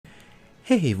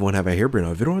Hey everyone, have I here bring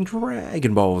a video on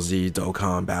Dragon Ball Z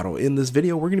Dokkan Battle. In this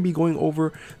video, we're going to be going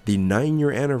over the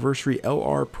 9-year anniversary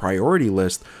LR priority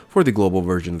list for the global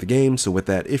version of the game. So with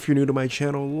that, if you're new to my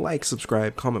channel, like,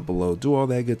 subscribe, comment below, do all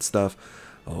that good stuff.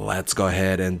 Let's go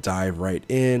ahead and dive right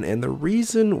in. And the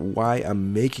reason why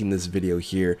I'm making this video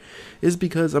here is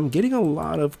because I'm getting a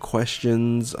lot of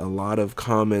questions, a lot of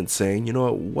comments saying, you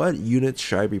know what units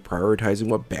should I be prioritizing,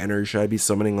 what banners should I be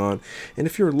summoning on. And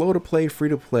if you're low to play, free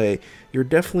to play, you're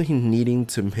definitely needing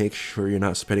to make sure you're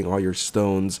not spending all your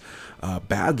stones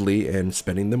badly and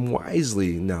spending them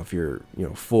wisely. Now if you're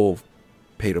full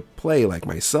pay to play like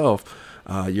myself,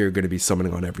 you're going to be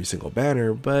summoning on every single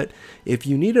banner. But if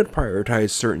you need to prioritize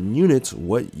certain units,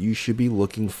 what you should be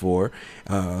looking for,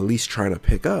 at least trying to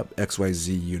pick up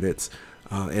XYZ units,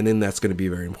 and then that's going to be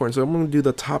very important. So I'm going to do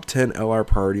the top 10 LR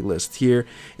priority list here.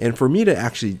 And for me to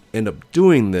actually end up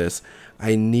doing this,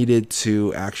 I needed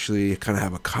to actually kind of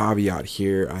have a caveat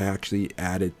here. I actually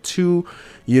added 2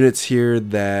 units here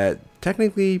that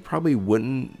technically probably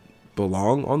wouldn't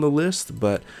belong on the list,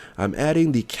 but I'm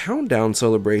adding the countdown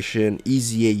celebration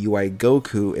EZA UI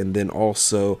Goku, and then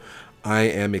also I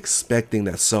am expecting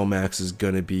that Cell Max is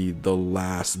going to be the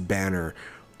last banner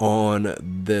on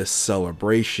this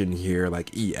celebration here,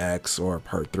 like EX or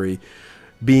part 3,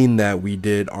 being that we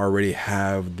did already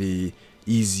have the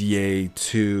EZA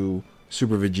 2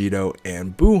 Super Vegito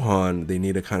and Buhan. They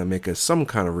need to kind of make some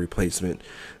kind of replacement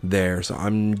there. So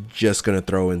I'm just going to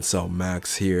throw in Cell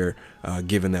Max here,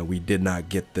 given that we did not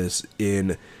get this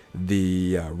in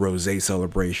the Rose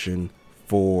celebration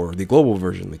for the global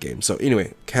version of the game. So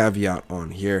anyway, caveat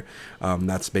on here.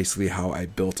 That's basically how I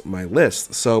built my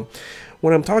list. So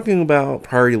when I'm talking about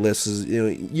priority lists, is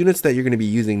units that you're going to be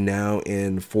using now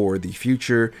and for the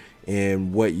future,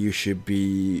 and what you should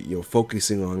be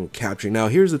focusing on capturing. Now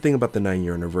here's the thing about the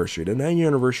 9-year anniversary. The 9-year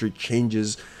anniversary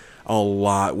changes a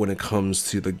lot when it comes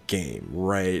to the game,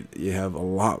 right? You have a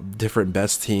lot different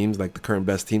best teams, like the current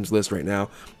best teams list right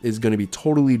now is going to be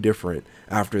totally different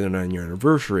after the 9-year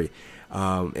anniversary.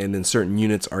 And then certain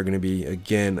units are going to be,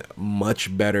 again,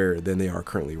 much better than they are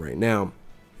currently right now.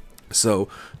 So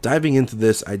diving into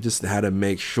this, I just had to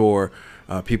make sure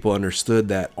people understood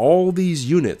that all these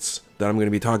units that I'm going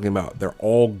to be talking about, they're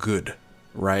all good,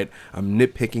 right? I'm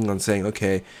nitpicking on saying,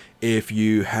 okay, if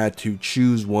you had to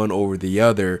choose one over the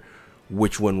other,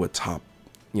 which one would top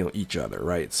each other,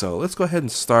 right? So let's go ahead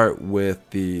and start with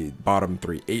the bottom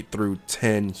 3, 8 through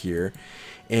 10 here.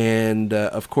 And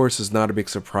of course, it's not a big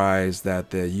surprise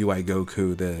that the UI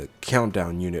Goku, the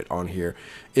countdown unit on here,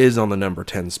 is on the number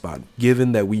 10 spot.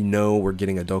 Given that we know we're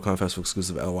getting a Dokkan Festival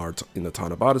exclusive LR in the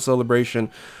Tanabata celebration,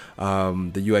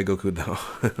 the UI Goku,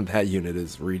 that unit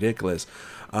is ridiculous,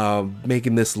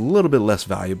 making this a little bit less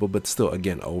valuable, but still,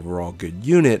 again, overall good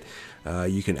unit.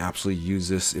 You can absolutely use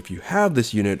this if you have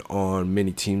this unit on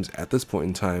many teams at this point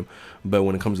in time. But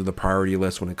when it comes to the priority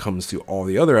list, when it comes to all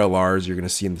the other LRs you're going to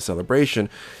see in the celebration,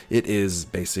 it is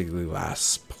basically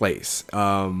last place.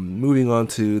 Moving on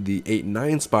to the 8 and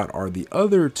 9 spot are the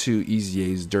other 2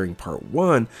 EZAs during part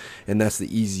 1, and that's the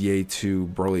EZA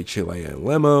 2 Broly, Chile, and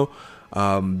Lemo.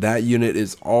 That unit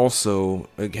is also,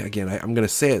 again, I'm going to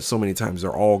say it so many times,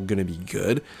 they're all going to be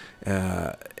good.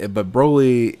 But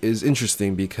Broly is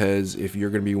interesting because if you're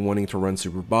going to be wanting to run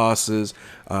super bosses,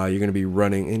 you're going to be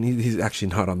running, and he's actually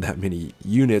not on that many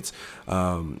units,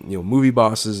 movie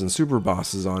bosses and super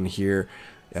bosses on here.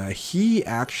 He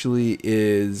actually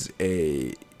is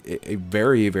a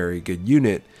very, very good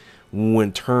unit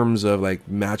in terms of like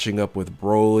matching up with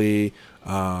Broly,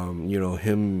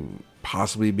 him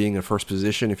possibly being in first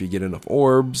position if you get enough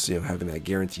orbs, having that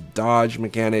guaranteed dodge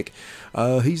mechanic.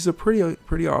 He's a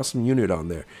pretty awesome unit on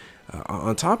there.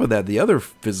 On top of that, the other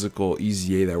physical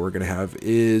EZA that we're going to have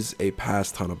is a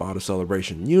past Tanabata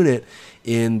celebration unit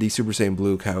in the Super Saiyan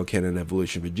Blue Kaioken and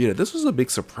Evolution Vegeta. This was a big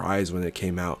surprise when it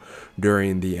came out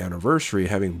during the anniversary.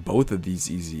 Having both of these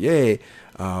EZA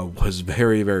was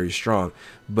very, very strong.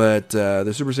 But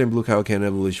the Super Saiyan Blue Kaioken and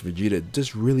Evolution Vegeta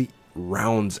just really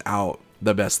rounds out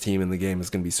the best team in the game. Is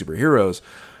going to be superheroes,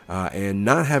 and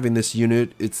not having this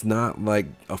unit, it's not like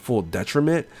a full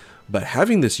detriment, but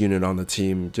having this unit on the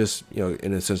team just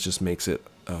in a sense just makes it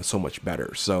so much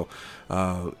better. So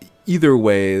either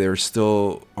way, they're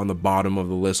still on the bottom of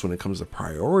the list when it comes to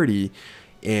priority,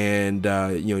 and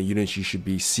units you should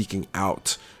be seeking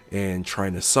out and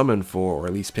trying to summon for, or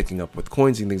at least picking up with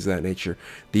coins and things of that nature.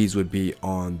 These would be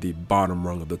on the bottom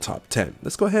rung of the top 10.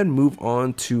 Let's go ahead and move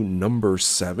on to number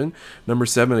 7. Number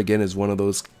 7, again, is one of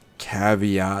those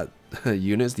caveat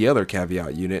units, the other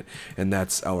caveat unit, and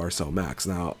that's LR Cell Max.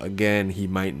 Now, again, he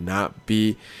might not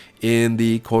be in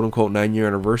the quote-unquote 9-year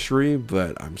anniversary,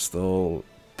 but I'm still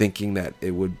thinking that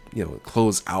it would, you know,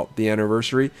 close out the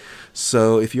anniversary.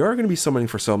 So if you are going to be summoning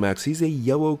for Cellmax, he's a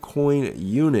yellow coin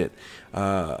unit.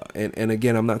 And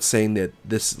again, I'm not saying that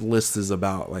this list is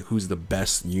about like who's the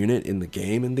best unit in the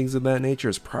game and things of that nature.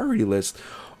 It's priority list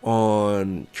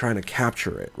on trying to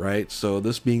capture it, right? So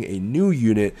this being a new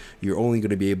unit, you're only going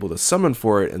to be able to summon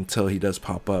for it until he does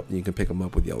pop up, and you can pick him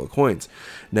up with yellow coins.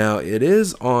 Now it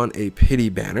is on a pity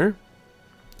banner,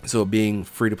 so being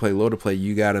free to play, low to play,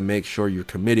 you got to make sure you're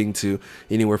committing to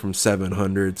anywhere from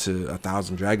 700 to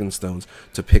 1,000 dragon stones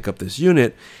to pick up this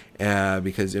unit,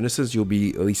 because in a sense you'll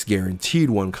be at least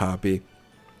guaranteed one copy.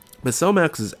 But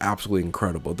Cellmax is absolutely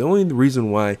incredible. The only reason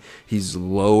why he's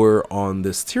lower on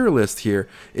this tier list here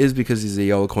is because he's a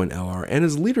yellow coin LR and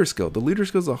his leader skill. The leader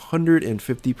skill is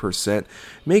 150%,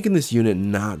 making this unit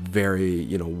not very,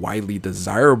 you know, widely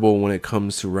desirable when it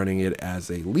comes to running it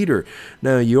as a leader.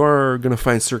 Now, you are going to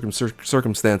find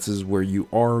circumstances where you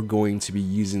are going to be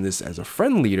using this as a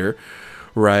friend leader,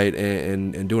 right,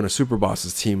 and doing a super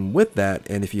bosses team with that.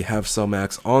 And if you have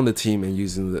Cellmax on the team and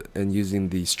using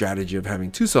the strategy of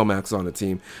having 2 Cellmax on the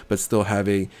team but still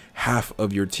having half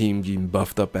of your team being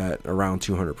buffed up at around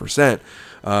 200%,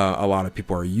 a lot of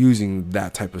people are using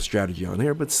that type of strategy on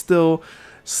here. But still,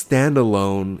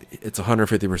 standalone, it's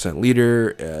 150%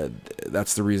 leader.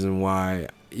 That's the reason why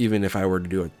even if I were to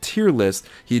do a tier list,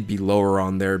 he'd be lower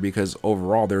on there, because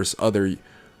overall there's other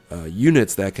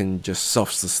units that can just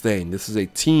self-sustain. This is a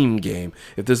team game.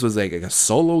 If this was like a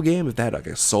solo game, if they had like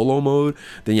a solo mode,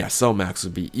 then yeah, Cellmax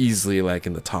would be easily like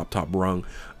in the top rung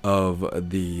of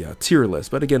the tier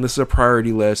list. But again, this is a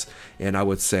priority list, and I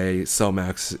would say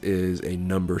Cellmax is a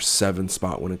number 7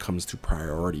 spot when it comes to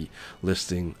priority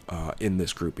listing in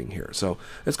this grouping here. So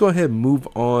let's go ahead and move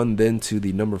on then to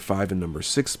the number 5 and number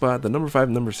 6 spot. The number 5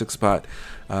 and number 6 spot,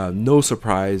 no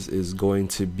surprise, is going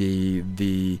to be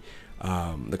the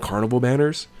Carnival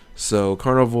banners. So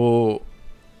Carnival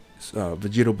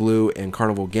Vegeta Blue and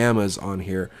Carnival Gamma's on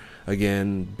here.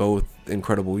 Again, both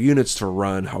incredible units to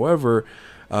run. However,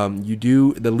 you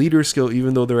do the leader skill,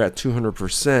 even though they're at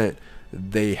 200%,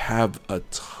 they have a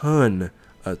ton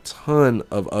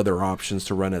of other options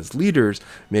to run as leaders,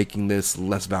 making this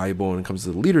less valuable when it comes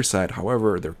to the leader side.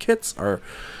 However, their kits are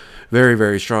very,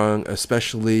 very strong,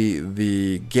 especially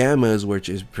the Gammas, which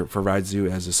provides you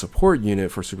as a support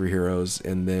unit for superheroes,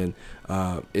 and then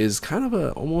is kind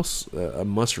of almost a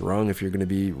must run if you're going to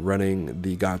be running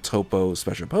the God Topo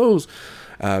special pose,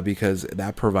 because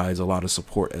that provides a lot of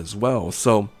support as well.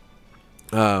 So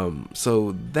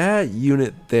so that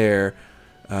unit there,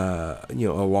 you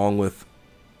know, along with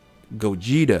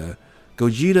Gogeta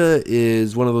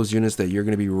is one of those units that you're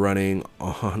going to be running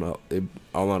on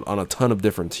a ton of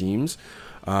different teams.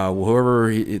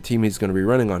 Whoever team he's going to be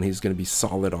running on, he's going to be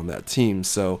solid on that team.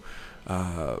 So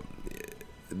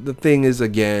the thing is,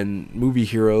 again, movie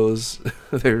heroes,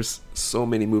 there's so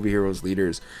many movie heroes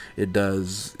leaders. It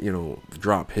does, you know,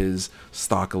 drop his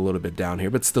stock a little bit down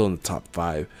here, but still in the top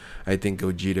 5. I think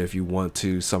Gogeta, if you want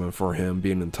to summon for him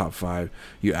being in the top 5,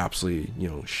 you absolutely, you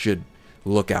know, should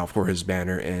look out for his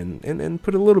banner and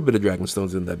put a little bit of dragon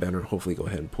stones in that banner and hopefully go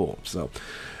ahead and pull him. So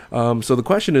so the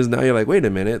question is, now you're like, wait a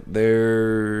minute,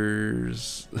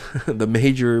 there's the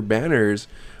major banners,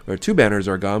 or 2 banners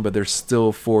are gone, but there's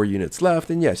still 4 units left.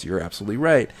 And yes, you're absolutely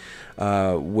right.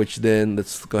 Which then,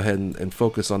 let's go ahead and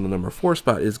focus on the number 4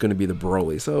 spot, is going to be the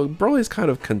Broly. So Broly's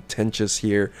kind of contentious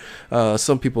here.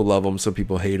 Some people love him, some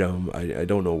people hate him. I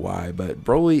don't know why, but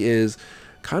Broly is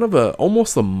kind of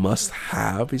almost a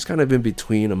must-have. He's kind of in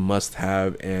between a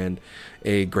must-have and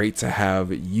a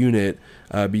great-to-have unit,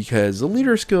 because the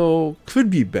leader skill could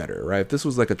be better, right? If this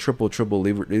was like a triple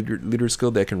leader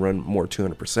skill that can run more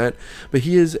 200%, but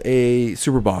he is a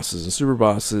super bosses, and super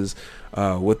bosses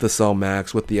with the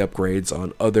Cellmax, with the upgrades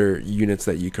on other units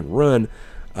that you can run,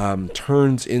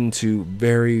 turns into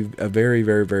a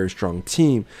very strong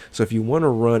team. So if you want to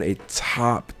run a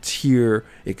top tier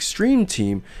extreme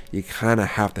team, you kind of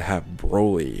have to have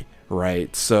Broly,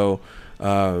 right? So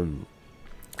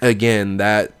again,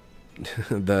 that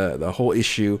the whole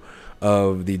issue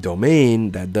of the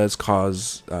domain, that does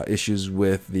cause issues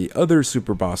with the other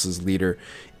super bosses leader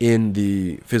in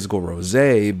the physical Rose,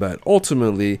 but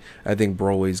ultimately I think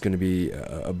Broly is going to be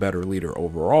a better leader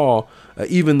overall,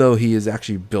 even though he is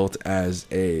actually built as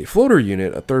a floater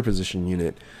unit, a 3rd position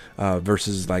unit,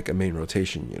 versus like a main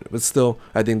rotation unit. But still,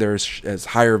 I think there's as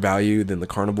higher value than the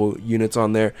Carnival units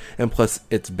on there, and plus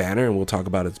its banner, and we'll talk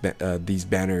about its these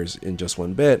banners in just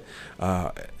one bit,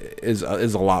 is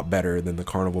a lot better than the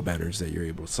Carnival banners that you're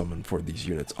able to summon for these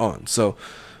units on. So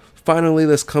Finally,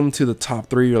 let's come to the top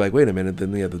 3. You're like, wait a minute,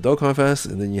 then we have the Dokkan Fest,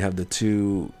 and then you have the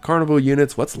 2 Carnival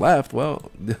units. What's left? Well,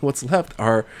 what's left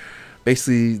are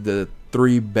basically the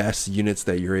 3 best units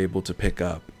that you're able to pick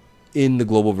up in the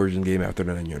global version game after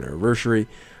the 9-year anniversary.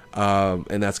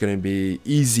 And that's going to be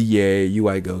EZA,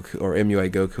 UI Goku, or MUI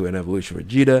Goku, and Evolution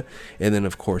Vegeta, and then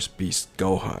of course Beast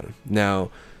Gohan. Now,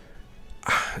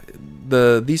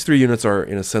 these 3 units are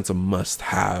in a sense a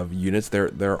must-have units.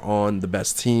 They're on the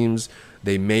best teams.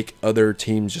 They make other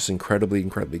teams just incredibly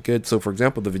good. So for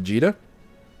example, the Vegeta,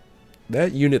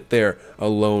 that unit there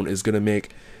alone is going to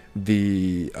make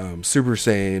the Super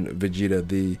Saiyan Vegeta,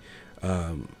 the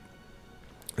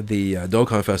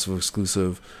Dokkan Festival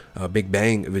exclusive Big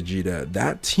Bang Vegeta.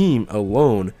 That team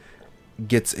alone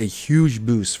gets a huge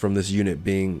boost from this unit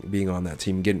being on that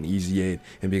team, getting EZA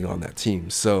and being on that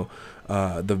team. So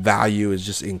the value is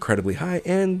just incredibly high,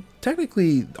 and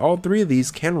technically all 3 of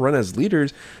these can run as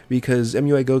leaders, because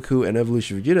MUI Goku and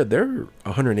Evolution Vegeta, they're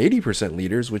 180%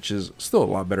 leaders, which is still a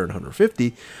lot better than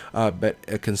 150, but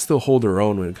it can still hold their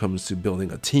own when it comes to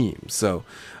building a team. So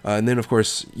and then of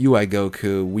course UI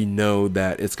Goku, we know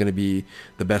that it's going to be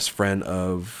the best friend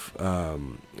of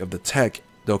the Tech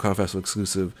Dokkan Festival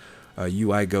exclusive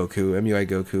UI Goku, MUI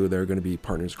Goku. They're going to be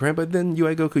partners, but then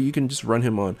UI Goku, you can just run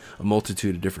him on a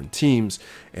multitude of different teams,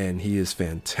 and he is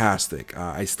fantastic.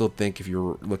 I still think if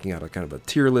you're looking at a kind of a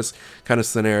tier list kind of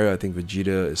scenario, I think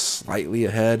Vegeta is slightly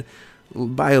ahead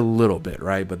by a little bit,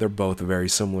 right? But they're both very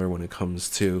similar when it comes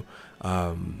to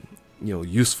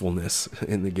usefulness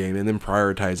in the game, and then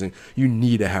prioritizing. You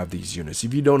need to have these units.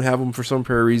 If you don't have them for some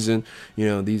reason,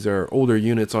 these are older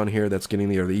units on here that's getting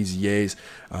the EZAs,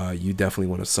 you definitely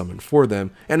want to summon for them,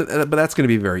 but that's going to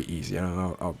be very easy.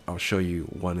 I'll show you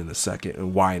one in a second,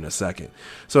 and why in a second.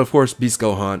 So of course Beast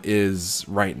Gohan is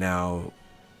right now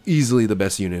easily the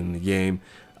best unit in the game.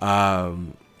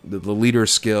 The leader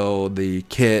skill, the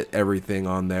kit, everything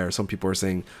on there. Some people are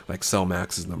saying like Cell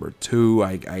Max is number 2.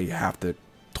 I have to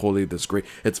totally disagree.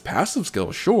 It's passive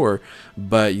skill, sure,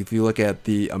 but if you look at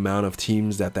the amount of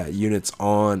teams that unit's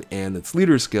on and its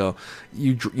leader skill,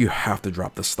 you have to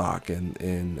drop the stock,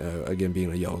 and again,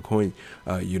 being a yellow coin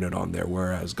unit on there.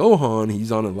 Whereas Gohan,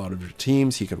 he's on a lot of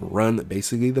teams. He can run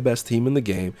basically the best team in the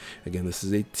game. Again, this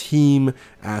is a team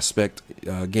aspect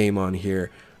game on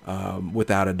here.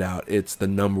 Without a doubt, it's the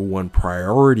 #1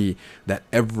 priority that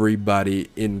everybody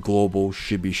in global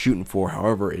should be shooting for.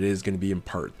 However, it is going to be in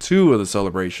part 2 of the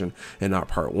celebration and not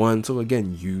part 1. So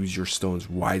again, use your stones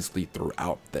wisely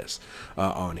throughout this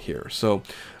on here. So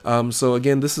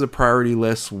again, this is a priority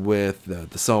list with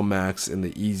the Cell Max and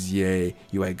the EZA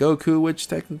UI Goku, which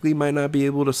technically might not be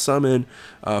able to summon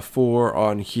for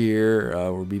on here.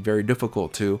 Would be very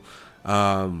difficult to.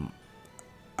 I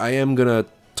am gonna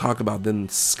talk about then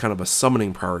kind of a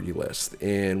summoning priority list,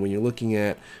 and when you're looking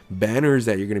at banners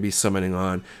that you're going to be summoning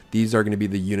on, these are going to be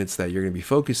the units that you're going to be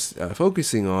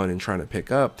focusing on and trying to pick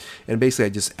up. And basically I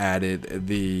just added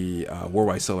the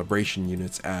worldwide celebration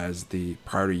units as the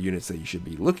priority units that you should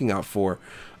be looking out for,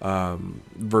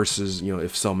 versus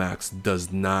if Cell Max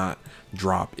does not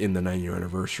drop in the 9-year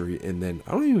anniversary. And then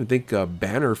I don't even think a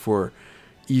banner for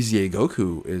EZA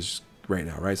Goku is right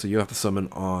now, right? So you have to summon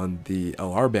on the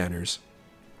LR banners,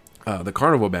 the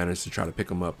Carnival banners, to try to pick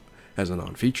them up as a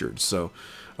non-featured. So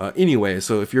anyway,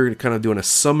 so if you're kind of doing a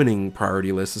summoning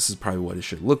priority list, this is probably what it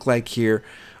should look like here.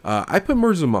 I put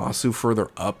Murzumasu further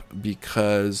up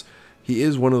because he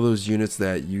is one of those units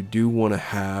that you do want to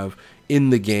have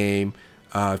in the game.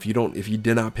 If you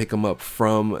did not pick him up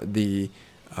from the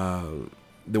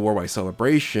worldwide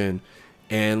celebration,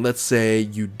 and let's say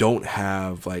you don't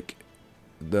have like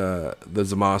the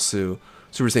Zamasu,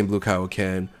 Super Saiyan Blue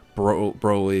Kaioken,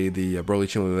 Broly, the Broly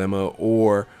Chili Lemo,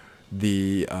 or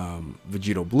the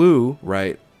Vegito Blue,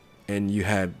 right? And you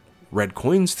had red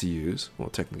coins to use. Well,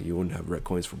 technically you wouldn't have red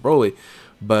coins for Broly,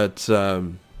 but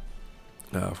for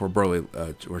Broly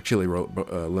or Chili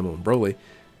Lemo and Broly,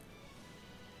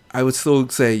 I would still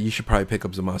say you should probably pick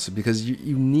up Zamasu, because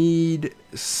you need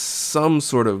some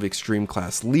sort of extreme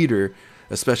class leader,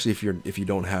 especially if you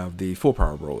don't have the full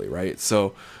power Broly, right?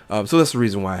 So so that's the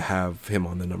reason why I have him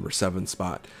on the number 7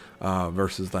 spot,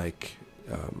 versus like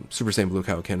Super Saiyan Blue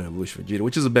Kaioken and Evolution Vegeta,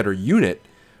 which is a better unit,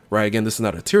 right? Again, this is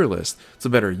not a tier list; it's a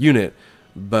better unit,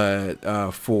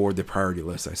 but for the priority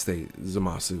list, I say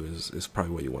Zamasu is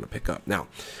probably what you want to pick up. Now,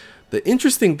 the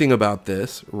interesting thing about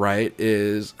this, right,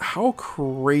 is how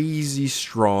crazy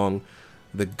strong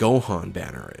the Gohan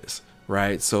banner is,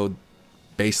 right? So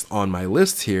based on my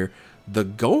list here, the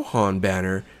Gohan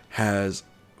banner has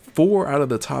 4 out of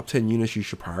the top 10 units you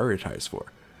should prioritize for.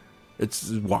 It's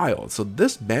wild. So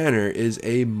this banner is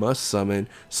a must summon.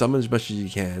 Summon as much as you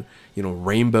can. You know,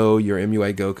 rainbow your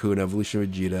MUI Goku and Evolution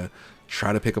Vegeta.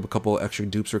 Try to pick up a couple extra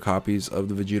dupes or copies of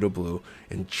the Vegeta Blue,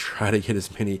 and try to get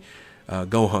as many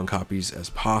Gohan copies as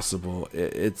possible.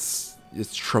 It's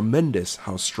tremendous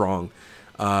how strong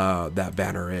that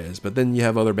banner is. But then you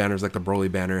have other banners, like the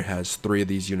Broly banner has 3 of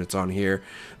these units on here.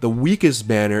 The weakest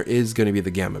banner is going to be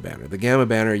the Gamma banner. The Gamma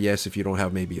banner, yes, if you don't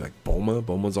have maybe like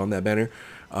Bulma's on that banner,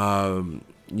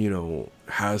 you know,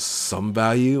 has some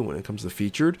value when it comes to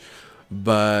featured,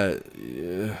 but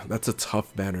that's a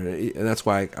tough banner, and that's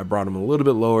why I brought him a little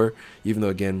bit lower. Even though,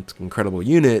 again, it's an incredible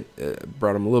unit,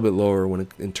 brought him a little bit lower when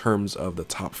in terms of the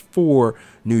top 4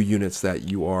 new units that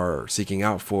you are seeking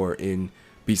out for in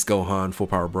Beast Gohan, Full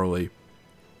Power Broly,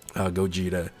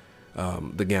 Gogeta.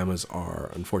 The Gammas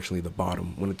are unfortunately the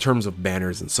bottom when in terms of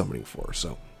banners and summoning for.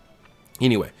 So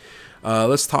anyway,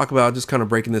 let's talk about just kind of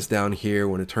breaking this down here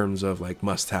when in terms of like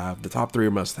must have. The top 3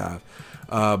 are must have.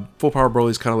 Full Power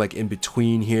Broly is kind of like in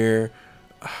between here.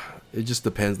 It just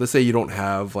depends. Let's say you don't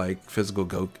have like physical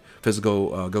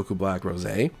Goku Black Rose,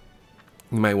 you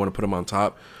might want to put him on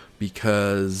top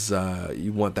because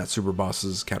you want that Super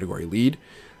Bosses category lead.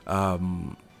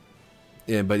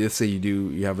 Yeah, but let's say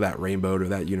you have that rainbow or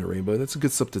that unit rainbow, that's a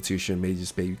good substitution, may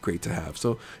just be great to have.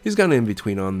 So he's got an in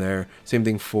between on there. Same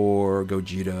thing for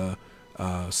Gogeta,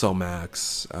 Cell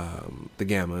Max, the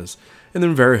Gammas, and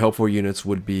then very helpful units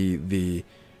would be the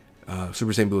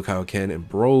Super Saiyan Blue Kaioken and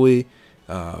Broly,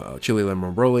 Chili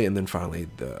Lemon Broly, and then finally,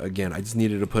 again, I just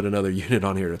needed to put another unit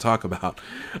on here to talk about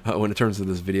when it turns to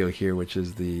this video here, which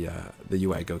is the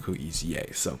UI Goku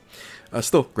EZA. So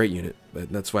still great unit,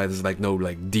 but that's why there's like no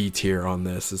like D tier on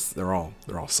this. They're all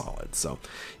solid. So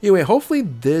anyway, hopefully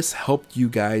this helped you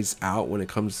guys out when it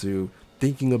comes to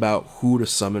thinking about who to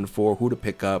summon for, who to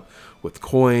pick up with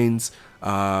coins.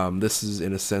 This is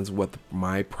in a sense what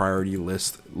my priority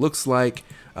list looks like.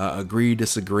 Agree,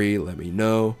 disagree, let me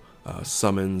know.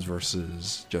 Summons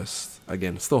versus just,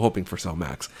 again, still hoping for Cell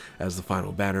Max as the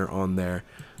final banner on there.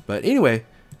 But anyway,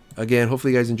 again,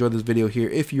 hopefully you guys enjoyed this video here.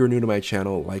 If you're new to my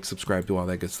channel, like, subscribe, do all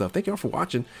that good stuff. Thank you all for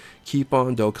watching. Keep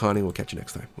on Dokkaning. We'll catch you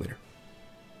next time. Later.